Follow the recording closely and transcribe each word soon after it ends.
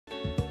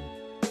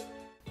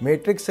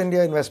Matrix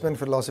India investment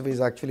philosophy is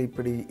actually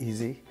pretty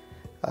easy.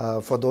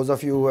 For those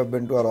of you who have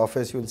been to our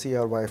office, you'll see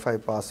our Wi-Fi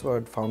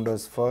password,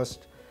 founders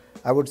first.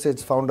 I would say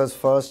it's founders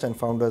first and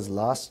founders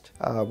last.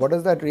 What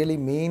does that really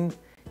mean?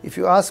 If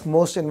you ask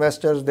most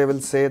investors, they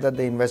will say that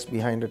they invest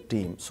behind a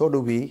team. So do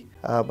we,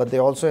 but they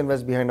also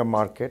invest behind a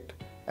market,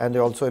 and they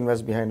also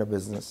invest behind a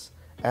business,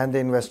 and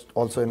they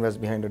also invest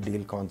behind a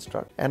deal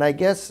construct. And I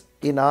guess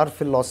in our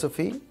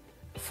philosophy,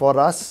 for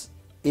us,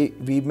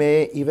 we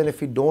may, even if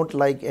we don't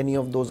like any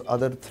of those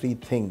other three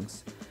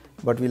things,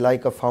 but we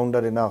like a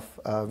founder enough,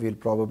 we'll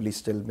probably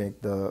still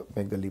make the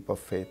leap of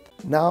faith.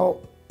 Now,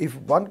 if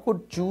one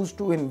could choose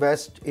to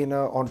invest in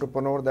an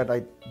entrepreneur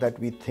that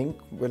we think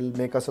will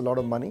make us a lot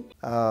of money,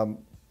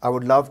 I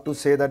would love to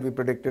say that we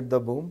predicted the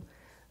boom,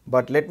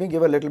 but let me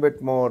give a little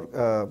bit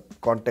more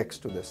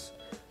context to this.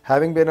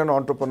 Having been an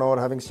entrepreneur,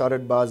 having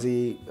started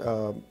Baja,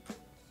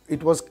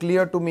 it was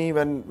clear to me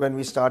when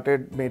we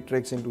started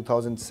Matrix in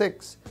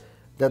 2006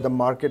 that the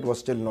market was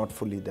still not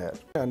fully there.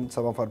 And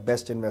some of our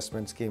best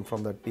investments came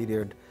from that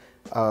period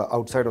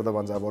outside of the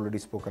ones I've already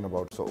spoken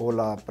about. So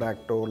Ola,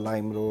 Practo,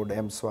 LimeRoad,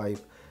 M-Swipe,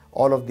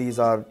 all of these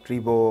are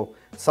Tribo,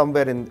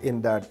 somewhere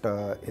in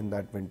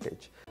that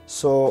vintage.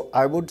 So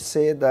I would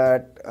say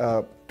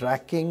that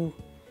tracking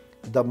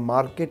the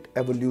market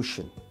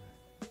evolution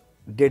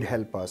did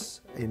help us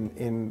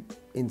in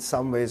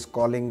some ways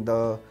calling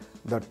the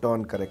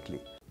turn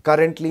correctly.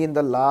 Currently, in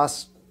the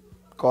last,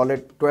 call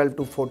it 12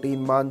 to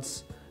 14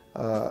 months,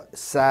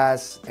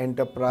 SaaS,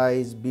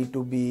 enterprise,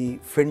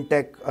 B2B,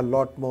 fintech a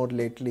lot more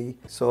lately.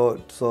 So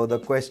the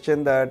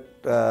question that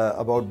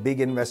about big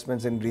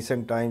investments in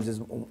recent times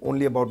is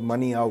only about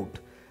money out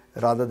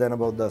rather than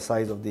about the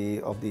size of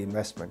the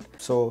investment.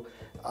 So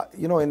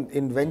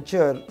in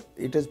venture,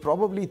 it is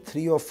probably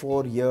 3 or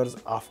 4 years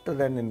after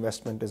an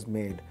investment is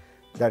made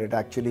that it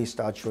actually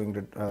starts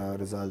showing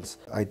results.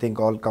 I think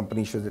all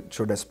companies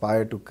should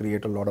aspire to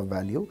create a lot of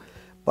value,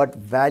 but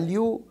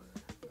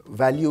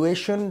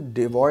valuation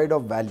devoid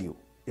of value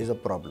is a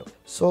problem.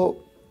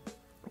 So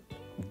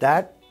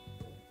that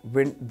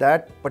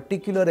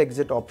particular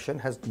exit option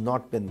has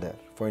not been there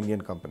for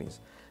Indian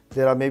companies.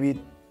 There are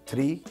maybe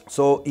 3.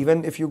 So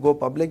even if you go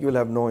public, you will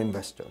have no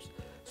investors.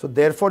 So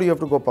therefore you have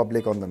to go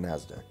public on the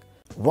NASDAQ.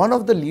 One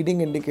of the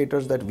leading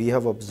indicators that we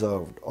have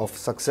observed of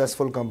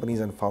successful companies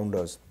and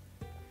founders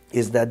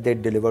is that they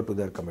deliver to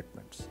their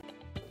commitments.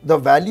 The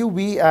value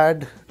we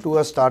add to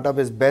a startup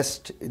is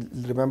best.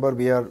 Remember,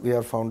 we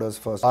are founders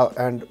first,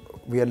 and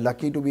we are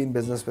lucky to be in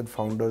business with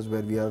founders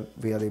where we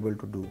are able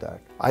to do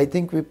that. I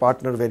think we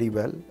partner very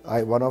well.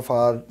 One of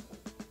our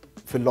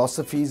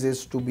philosophies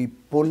is to be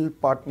pull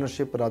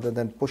partnership rather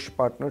than push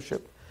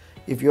partnership.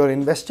 If you're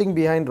investing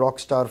behind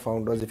rockstar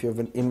founders, if you're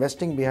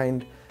investing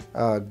behind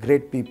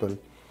great people,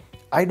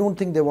 I don't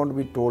think they want to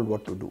be told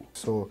what to do.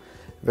 So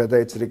whether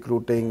it's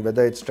recruiting,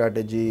 whether it's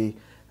strategy,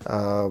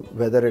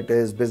 whether it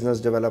is business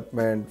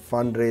development,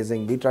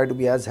 fundraising, we try to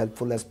be as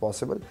helpful as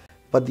possible.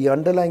 But the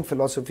underlying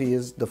philosophy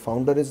is the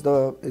founder is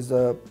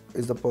the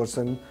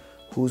person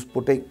who's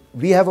putting.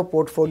 We have a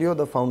portfolio,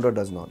 the founder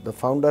does not. The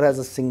founder has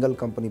a single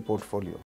company portfolio.